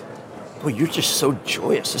news. Well, you're just so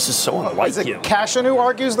joyous. This is so unlike you. Cashin who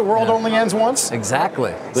argues the world only ends once?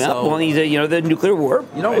 Exactly. The nuclear war.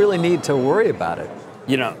 You don't really need to worry about it.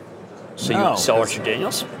 So you sell Archer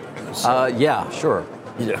Daniels? Yeah, sure.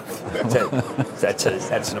 That's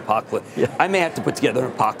an apocalypse. Yeah. I may have to put together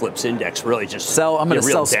an apocalypse index, really just I'm going to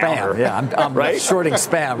sell downer. spam. Yeah, I'm right? shorting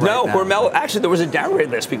spam right now. Hormel. Actually, there was a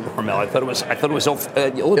downgrade last week for Hormel. I thought it was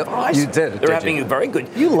ill-advised. You did. They're having a very good.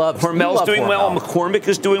 Hormel's doing Hormel. well. McCormick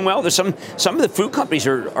is doing well. There's some of the food companies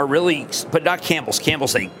are really, but not Campbell's.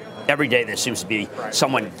 Campbell's every day there seems to be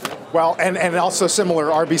someone. Well, and also similar,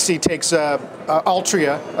 RBC takes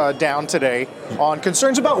Altria down today on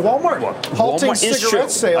concerns about Walmart halting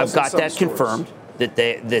cigarette sales. I've got that confirmed that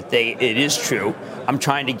it is true. I'm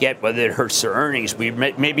trying to get whether it hurts their earnings. We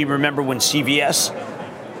maybe remember when CVS,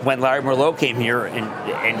 when Larry Merlot came here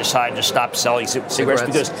and decided to stop selling cigarettes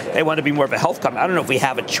because they want to be more of a health company. I don't know if we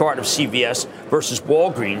have a chart of CVS versus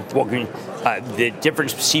Walgreens. The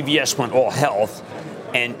difference, CVS went all health.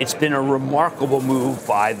 And it's been a remarkable move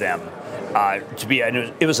by them.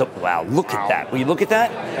 It was a wow. Look at that. When you look at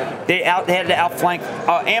that, they had to outflank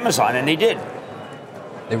Amazon, and they did.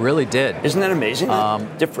 They really did. Isn't that amazing?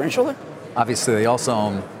 Differential there? Obviously, they also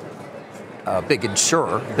own a big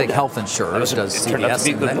insurer, big health insurer, does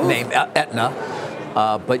CVS, named Aetna.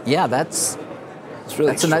 But yeah, that's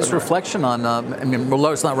a nice reflection on.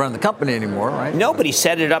 Merlot's not running the company anymore, right? No, but he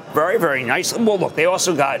set it up very, very nicely. Well, look, they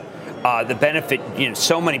also got the benefit.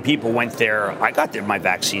 So many people went there. I got my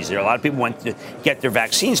vaccines there. A lot of people went to get their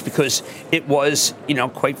vaccines because it was,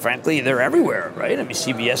 quite frankly, they're everywhere, right? I mean,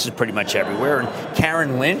 CVS is pretty much everywhere, and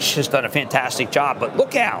Karen Lynch has done a fantastic job. But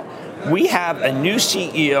look out, we have a new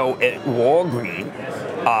CEO at Walgreens,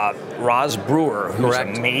 Roz Brewer, who's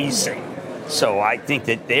amazing. So I think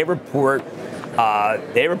that they report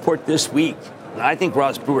this week. And I think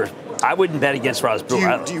Roz Brewer. I wouldn't bet against Roz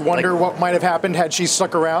Brewer. Do you wonder what might have happened had she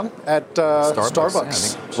stuck around at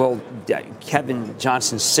Starbucks? Yeah, well, Kevin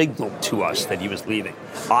Johnson signaled to us that he was leaving.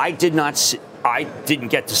 I didn't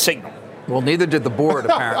get the signal. Well, neither did the board,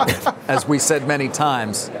 apparently. As we said many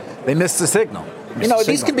times, they missed the signal.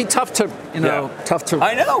 These can be tough to, tough to.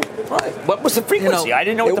 I know. Right. What was the frequency? I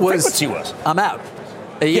didn't know what the frequency was. I'm out.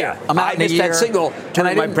 A year. I missed that signal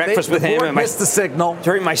during my breakfast with him. And missed the signal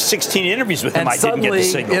during my 16 interviews with him. I didn't get the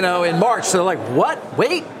signal. In March, they're like, "What?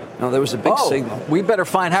 Wait." No, there was a big signal. We better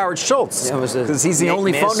find Howard Schultz because he's the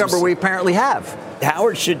only phone number we apparently have.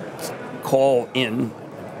 Howard should call in.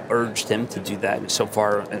 Urged him to do that. So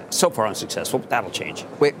far unsuccessful. But that'll change.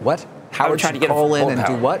 Wait, what? Howard trying to get call in and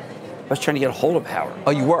do what? I was trying to get a hold of Howard.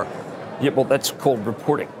 Oh, you were? Yeah. Well, that's called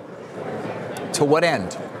reporting. To what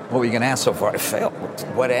end? What were you going to ask? So far, I failed.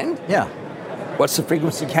 What end? Yeah. What's the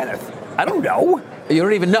frequency, Kenneth? I don't know. You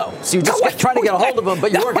don't even know. So you're just trying to get a hold of him,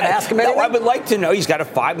 but you weren't going to ask him anything? No, I would like to know. He's got a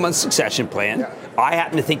 5-month succession plan. Yeah. I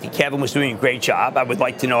happen to think that Kevin was doing a great job. I would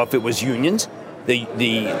like to know if it was unions, the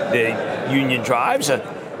union drives.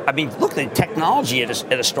 I mean, look, the technology at a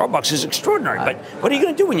Starbucks is extraordinary. But what are you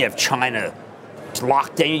going to do when you have China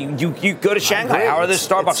locked down? You go to Shanghai. How are the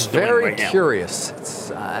Starbucks doing right now? It's very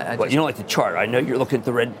curious. You don't like the chart. I know you're looking at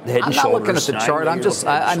the head and shoulders. I'm not looking at the chart.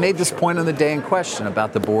 I made this point on the day in question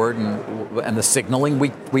about the board and the signaling.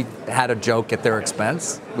 We had a joke at their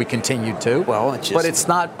expense. We continued to. Well, but it's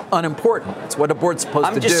not unimportant. It's what a board's supposed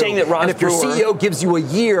to do. I'm just saying that Roz And if your CEO gives you a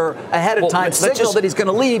year ahead of time signal that he's going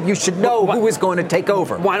to leave, you should know who is going to take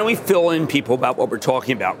over. Why don't we fill in people about what we're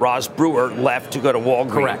talking about? Roz Brewer left to go to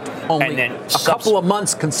Walgreens. Correct. Only and then a couple of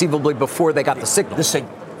months conceivably before they got the signal.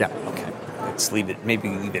 Yeah. Okay. Let's leave it. Maybe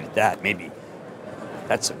leave it at that. Maybe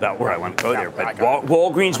that's about where I want to go there. But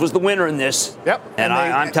Walgreens was the winner in this. Yep. And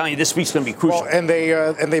I'm telling you, this week's going to be crucial.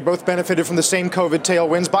 Well, and they both benefited from the same COVID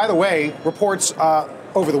tailwinds. By the way, reports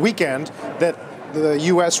over the weekend that the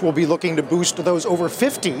U.S. will be looking to boost those over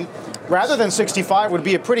 50 rather than 65 would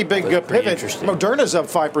be a pretty big pivot. Moderna's up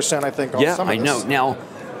 5%, I think. Yeah, I know. Now,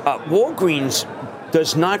 Walgreens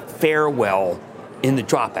does not fare well in the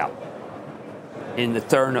dropout in the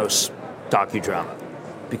Theranos docudrama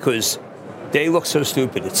because they look so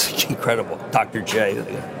stupid. It's incredible. Dr. J,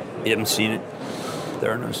 you haven't seen it?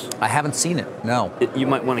 Theranos? I haven't seen it, no. You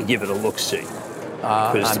might want to give it a look-see.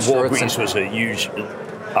 Because Walgreens was a huge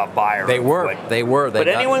buyer. They were. But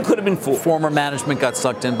anyone could have been fooled. Former management got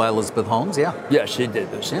sucked in by Elizabeth Holmes, yeah. Yeah, she did.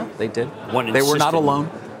 Yeah, they did. They were not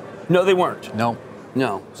alone. No, they weren't. No.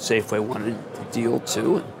 Safeway wanted the deal,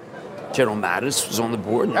 too. And General Mattis was on the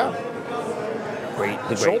board. Yeah.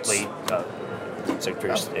 The great late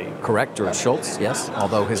Secretary of State. Correct, George Shultz, yes.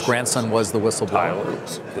 Although his grandson was the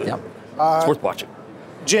whistleblower. Yep. It's worth watching.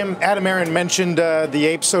 Jim, Adam Aron mentioned the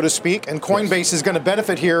ape, so to speak, and Coinbase is going to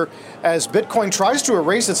benefit here as Bitcoin tries to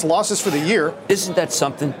erase its losses for the year. Isn't that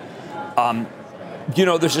something?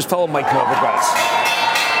 There's this fellow, Mike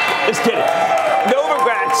Novogratz. Just kidding.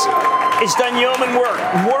 Novogratz has done yeoman work.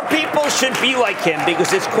 More people should be like him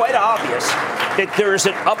because it's quite obvious that there is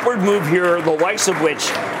an upward move here, the likes of which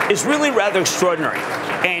is really rather extraordinary.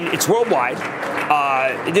 And it's worldwide.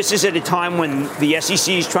 This is at a time when the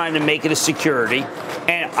SEC is trying to make it a security.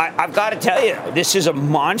 And I've got to tell you, this is a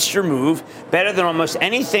monster move, better than almost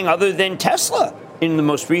anything other than Tesla in the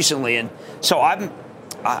most recently. And so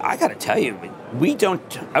I got to tell you,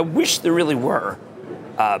 I wish there really were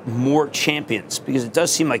more champions because it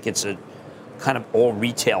does seem like it's a kind of all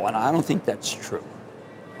retail. And I don't think that's true.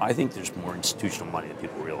 I think there's more institutional money than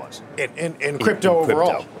people realize. In crypto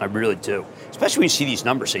overall. I really do. Especially when you see these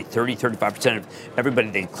numbers, say 35% of everybody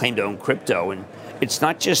they claim to own crypto. And it's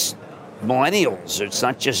not just millennials. It's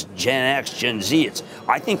not just Gen X, Gen Z.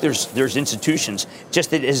 I think there's institutions.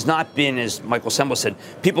 Just it has not been, as Michael Semple said,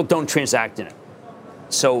 people don't transact in it.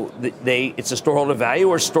 So it's a storeholder value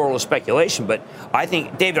or storeholder speculation. But I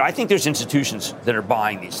think, David, there's institutions that are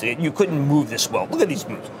buying these. You couldn't move this well. Look at these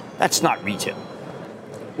moves. That's not retail.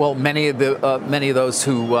 Well, many of those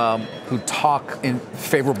who talk in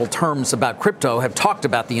favorable terms about crypto have talked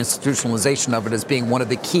about the institutionalization of it as being one of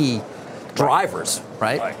the key drivers,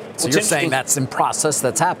 right? So you're saying that's in process,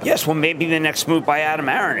 that's happening. Yes, well, maybe the next move by Adam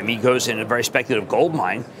Aron. I mean, he goes in a very speculative gold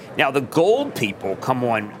mine. Now, the gold people come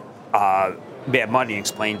on Bad Money and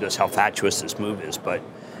explain to us how fatuous this move is, but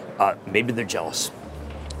maybe they're jealous.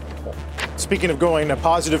 Speaking of going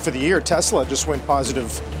positive for the year, Tesla just went positive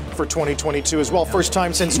for 2022 as well. First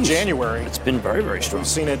time since January. It's been very, very strong. We've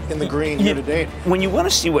seen it in the green year to date. When you want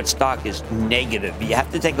to see what stock is negative, you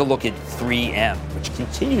have to take a look at 3M, which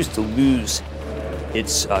continues to lose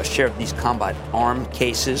its share of these combat arm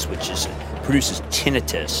cases, which produces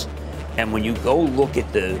tinnitus. And when you go look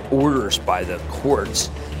at the orders by the courts,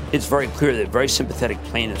 it's very clear that very sympathetic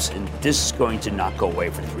plaintiffs, and this is going to not go away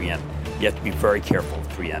for 3M. You have to be very careful of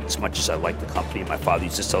 3M. As much as I like the company, my father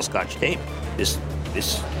used to sell Scotch tape. These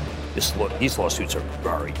lawsuits are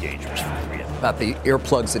very dangerous for 3M. About the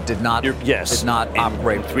earplugs that did not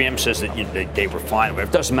operate. 3M says that they were fine, but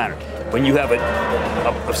it doesn't matter. When you have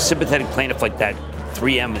a sympathetic plaintiff like that,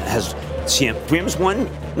 3M has 3M's won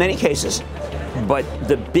many cases, but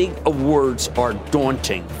the big awards are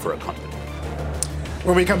daunting for a company.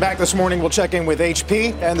 When we come back this morning, we'll check in with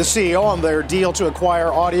HP and the CEO on their deal to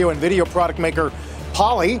acquire audio and video product maker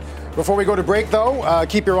Poly. Before we go to break, though,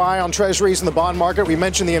 keep your eye on treasuries in the bond market. We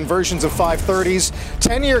mentioned the inversions of 530s.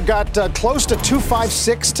 10-year got close to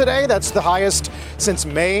 256 today. That's the highest since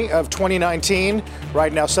May of 2019.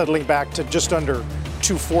 Right now settling back to just under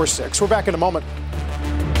 246. We're back in a moment.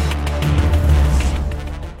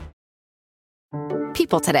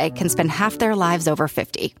 People today can spend half their lives over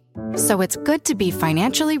 50. So it's good to be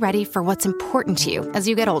financially ready for what's important to you as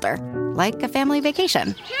you get older, like a family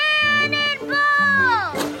vacation.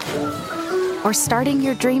 Or starting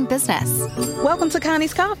your dream business. Welcome to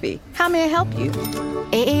Connie's Coffee. How may I help you?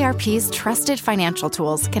 AARP's trusted financial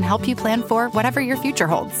tools can help you plan for whatever your future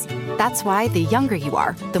holds. That's why the younger you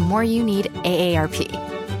are, the more you need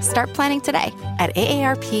AARP. Start planning today at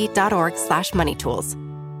aarp.org/moneytools.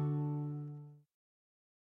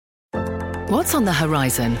 What's on the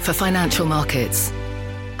horizon for financial markets?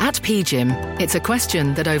 At PGIM, it's a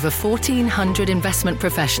question that over 1,400 investment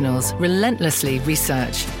professionals relentlessly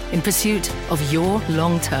research in pursuit of your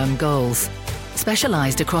long-term goals.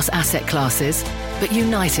 Specialized across asset classes, but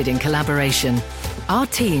united in collaboration, our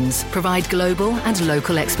teams provide global and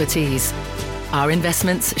local expertise. Our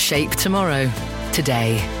investments shape tomorrow,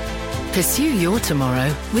 today. Pursue your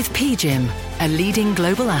tomorrow with PGIM, a leading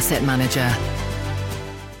global asset manager.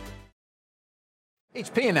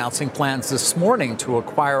 HP announcing plans this morning to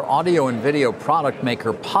acquire audio and video product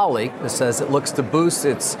maker Poly. This says it looks to boost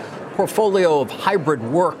its portfolio of hybrid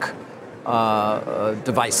work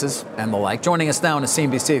devices and the like. Joining us now in a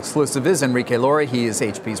CNBC exclusive is Enrique Lori. He is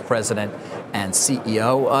HP's president and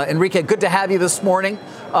CEO. Enrique, good to have you this morning.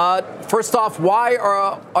 First off, why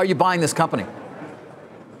are you buying this company?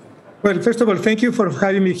 Well, first of all, thank you for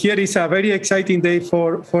having me here. It's a very exciting day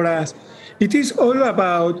for us. It is all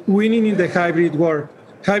about winning in the hybrid work.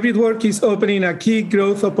 Hybrid work is opening a key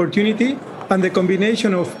growth opportunity, and the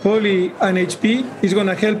combination of Poly and HP is going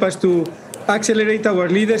to help us to accelerate our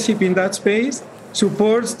leadership in that space,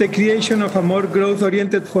 supports the creation of a more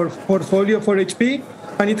growth-oriented portfolio for HP,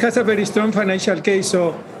 and it has a very strong financial case.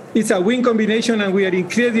 So it's a win combination, and we are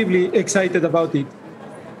incredibly excited about it.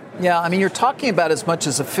 Yeah, I mean, you're talking about as much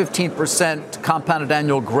as a 15% compounded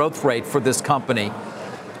annual growth rate for this company.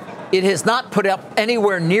 It has not put up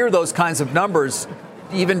anywhere near those kinds of numbers,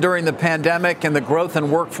 even during the pandemic and the growth in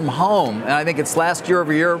work from home. And I think its last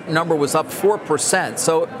year-over-year number was up 4%.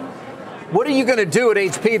 So what are you going to do at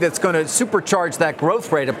HP that's going to supercharge that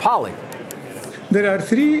growth rate at Poly? There are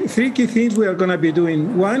three key things we are going to be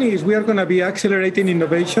doing. One is we are going to be accelerating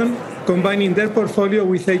innovation, combining their portfolio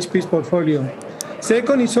with HP's portfolio.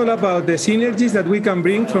 Second, it's all about the synergies that we can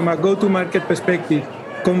bring from a go-to-market perspective,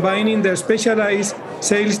 combining their specialized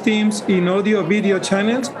sales teams in audio video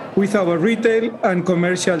channels with our retail and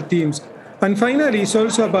commercial teams. And finally, it's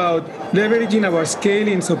also about leveraging our scale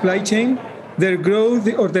in supply chain. Their growth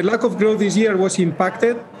or the lack of growth this year was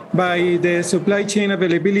impacted by the supply chain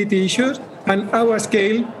availability issues, and our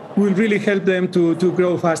scale will really help them to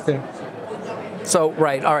grow faster. So,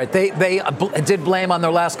 right, all right. They did blame on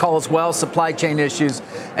their last call as well, supply chain issues.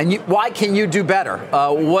 And why can you do better?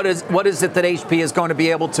 What is it that HP is going to be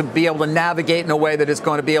able to navigate in a way that is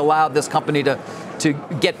going to be allowed this company to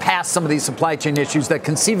get past some of these supply chain issues that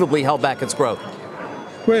conceivably held back its growth?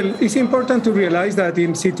 Well, it's important to realize that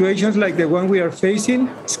in situations like the one we are facing,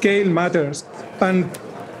 scale matters. And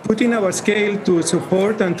putting our scale to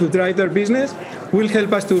support and to drive their business will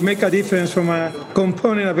help us to make a difference from a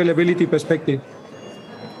component availability perspective.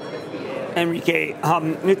 Enrique,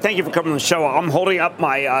 thank you for coming on the show. I'm holding up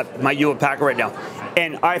my Hewlett Packard right now,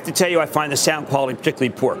 and I have to tell you, I find the sound quality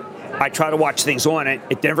particularly poor. I try to watch things on it.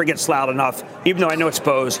 It never gets loud enough, even though I know it's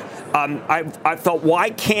Bose. I felt, why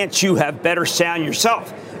can't you have better sound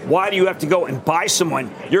yourself? Why do you have to go and buy someone?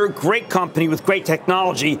 You're a great company with great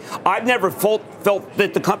technology. I've never felt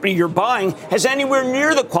that the company you're buying has anywhere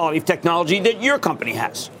near the quality of technology that your company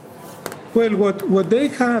has. Well, what they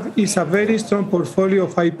have is a very strong portfolio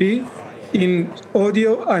of IP in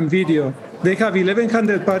audio and video. They have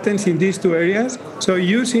 1,100 patents in these two areas. So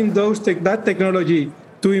using that technology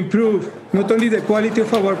to improve not only the quality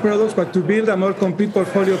of our products, but to build a more complete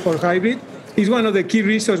portfolio for hybrid is one of the key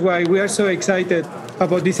reasons why we are so excited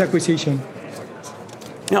about this acquisition.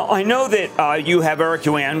 Now, I know that you have Eric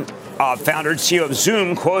Yuan, founder and CEO of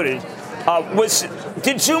Zoom, quoted.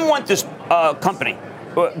 Did Zoom want this company?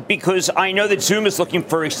 Because I know that Zoom is looking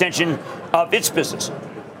for extension of its business.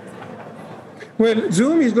 Well,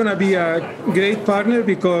 Zoom is going to be a great partner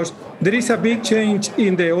because there is a big change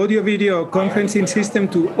in the audio-video conferencing system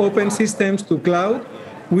to open systems to cloud.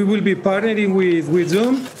 We will be partnering with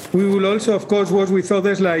Zoom. We will also, of course, work with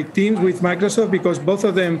others like Teams, with Microsoft, because both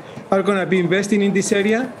of them are going to be investing in this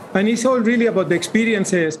area. And it's all really about the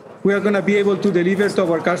experiences we are going to be able to deliver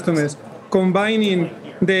to our customers, combining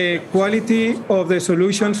the quality of the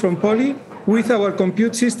solutions from Poly with our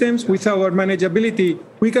compute systems, with our manageability.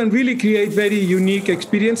 We can really create very unique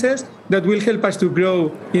experiences that will help us to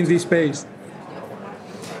grow in this space.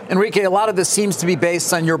 Enrique, a lot of this seems to be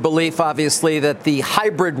based on your belief, obviously, that the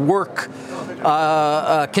hybrid work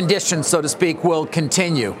conditions, so to speak, will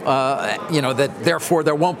continue. That therefore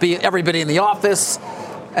there won't be everybody in the office,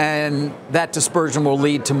 and that dispersion will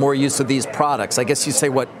lead to more use of these products. I guess you say,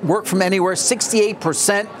 work from anywhere?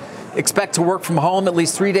 68% expect to work from home at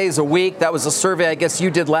least 3 days a week. That was a survey, I guess, you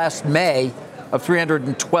did last May of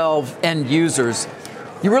 312 end users.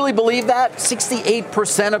 You really believe that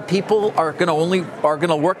 68% of people are going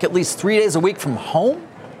to work at least 3 days a week from home?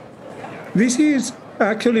 This is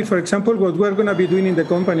actually, for example, what we're going to be doing in the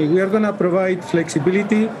company. We are going to provide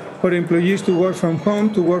flexibility for employees to work from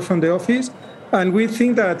home, to work from the office. And we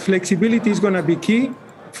think that flexibility is going to be key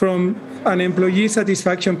from an employee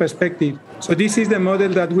satisfaction perspective. So this is the model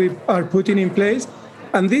that we are putting in place.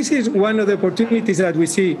 And this is one of the opportunities that we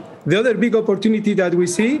see. The other big opportunity that we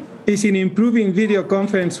see is in improving video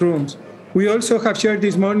conference rooms. We also have shared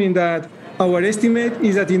this morning that our estimate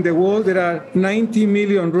is that in the world there are 90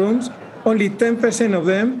 million rooms. Only 10% of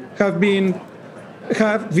them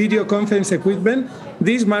have video conference equipment.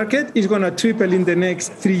 This market is going to triple in the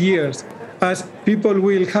next 3 years, as people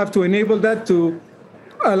will have to enable that to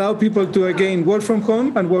allow people to, again, work from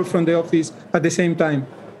home and work from the office at the same time.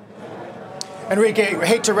 Enrique, I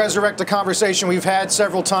hate to resurrect a conversation we've had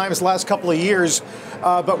several times the last couple of years,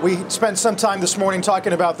 but we spent some time this morning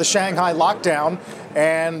talking about the Shanghai lockdown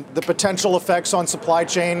and the potential effects on supply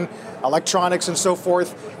chain, electronics, and so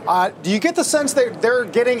forth. Do you get the sense that they're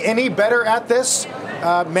getting any better at this,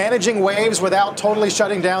 managing waves without totally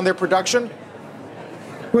shutting down their production?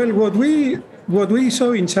 Well, what we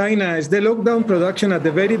saw in China is they locked down production at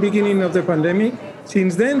the very beginning of the pandemic.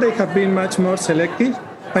 Since then, they have been much more selective.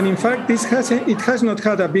 And in fact, it has not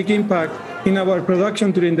had a big impact in our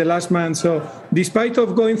production during the last month. So despite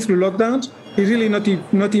of going through lockdowns, it's really not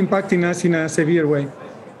impacting us in a severe way.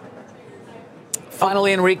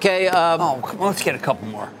 Finally, Enrique. Let's get a couple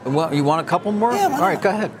more. Well, you want a couple more? Yeah, all right,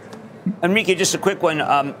 go ahead. Enrique, just a quick one.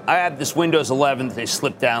 I have this Windows 11 that they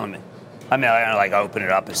slipped down on me. I mean, I open it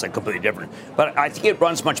up, it's like completely different. But I think it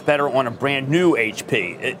runs much better on a brand new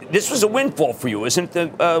HP. This was a windfall for you, isn't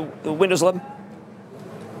it, the Windows 11?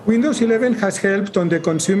 Windows 11 has helped on the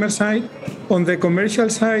consumer side. On the commercial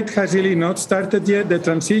side, has really not started yet. The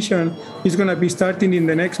transition is going to be starting in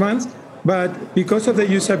the next month. But because of the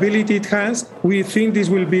usability it has, we think this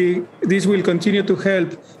will continue to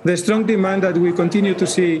help the strong demand that we continue to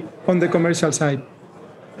see on the commercial side.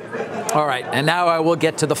 All right, and now I will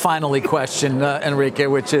get to the finally question, Enrique,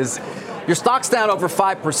 which is your stock's down over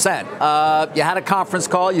 5%. You had a conference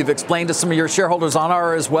call. You've explained to some of your shareholders on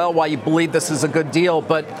our as well why you believe this is a good deal.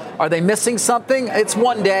 But are they missing something? It's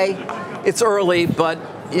one day. It's early. But,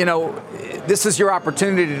 this is your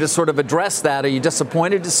opportunity to sort of address that. Are you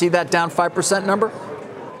disappointed to see that down 5% number?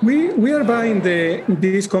 We are buying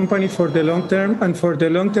this company for the long term and for the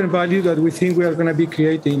long-term value that we think we are going to be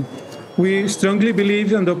creating. We strongly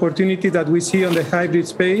believe in the opportunity that we see on the hybrid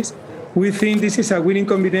space. We think this is a winning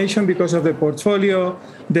combination because of the portfolio,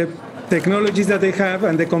 the technologies that they have,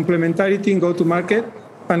 and the complementarity in go-to-market.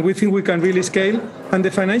 And we think we can really scale. And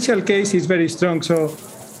the financial case is very strong. So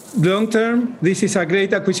long term, this is a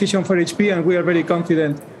great acquisition for HP, and we are very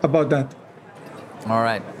confident about that. All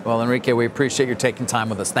right. Well, Enrique, we appreciate you taking time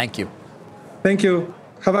with us. Thank you. Thank you.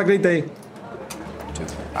 Have a great day.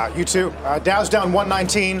 You too. Dow's down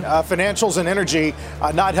 119. Financials and energy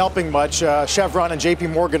not helping much. Chevron and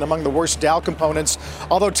JP Morgan among the worst Dow components.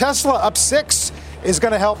 Although Tesla up 6 is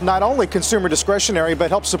going to help not only consumer discretionary, but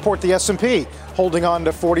help support the S&P, holding on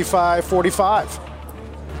to 45.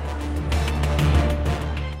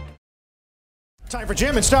 Time for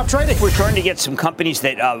Jim and Stop Trading. We're trying to get some companies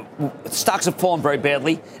that stocks have fallen very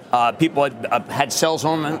badly. People had sells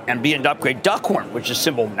on them and began to upgrade. Duckhorn, which is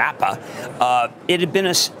symbol Napa, it had been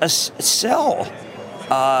a sell.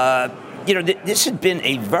 This had been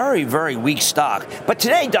a very, very weak stock. But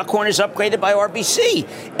today, Duckhorn is upgraded by RBC.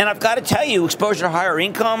 And I've got to tell you, exposure to higher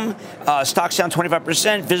income, stocks down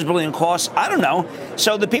 25%, visibility and costs, I don't know.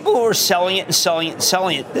 So the people who are selling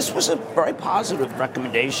it, this was a very positive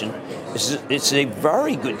recommendation. It's a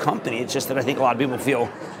very good company. It's just that I think a lot of people feel,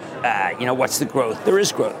 what's the growth? There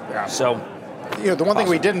is growth. Yeah. So, the one thing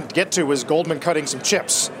we didn't get to was Goldman cutting some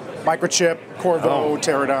chips. Microchip, Qorvo,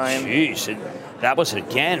 Teradyne. Jeez. That was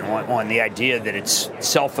again on the idea that it's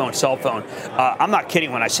cell phone. I'm not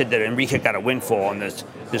kidding when I said that Enrique got a windfall on this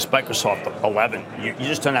Microsoft 11. You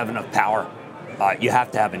just don't have enough power. You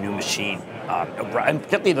have to have a new machine. And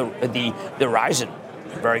particularly the Ryzen,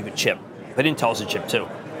 very good chip. But Intel's a chip too.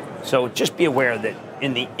 So just be aware that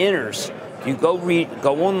in the inners, you go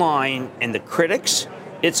online, and the critics,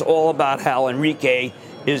 it's all about how Enrique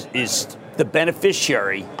is the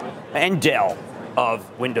beneficiary, and Dell,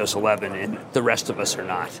 of Windows 11, and the rest of us are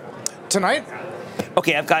not. Tonight?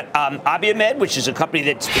 Okay, I've got Abiomed, which is a company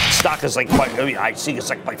that stock is I see it's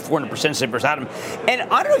like 400% since first Adam. And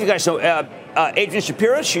I don't know if you guys know Adrian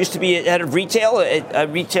Shapiro. She used to be head of retail, a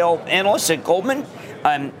retail analyst at Goldman.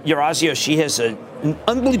 Eurazeo, she has an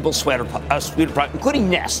unbelievable suite of products, including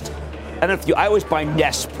Nest. I always buy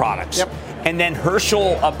Nest products. Yep. And then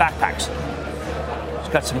Herschel backpacks.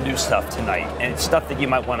 She's got some new stuff tonight, and it's stuff that you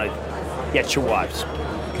might want to get your wives.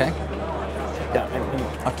 Okay.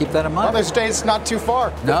 I'll keep that in mind. Mother's Day is not too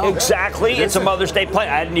far. No. Exactly. It's a Mother's Day play.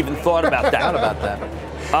 I hadn't even thought about that.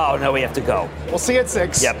 Oh, no, we have to go. We'll see you at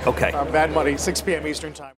 6. Yep, okay. Bad Money, 6 p.m.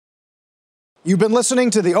 Eastern Time. You've been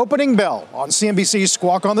listening to The Opening Bell on CNBC's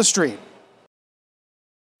Squawk on the Street.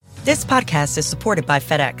 This podcast is supported by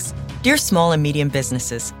FedEx. Dear small and medium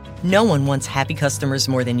businesses, no one wants happy customers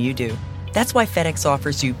more than you do. That's why FedEx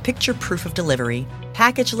offers you picture proof of delivery,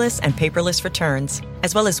 packageless and paperless returns,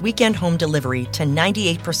 as well as weekend home delivery to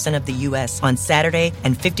 98% of the U.S. on Saturday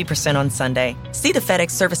and 50% on Sunday. See the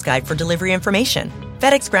FedEx service guide for delivery information.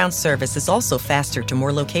 FedEx Ground service is also faster to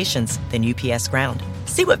more locations than UPS Ground.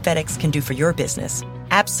 See what FedEx can do for your business.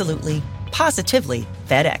 Absolutely, positively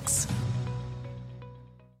FedEx.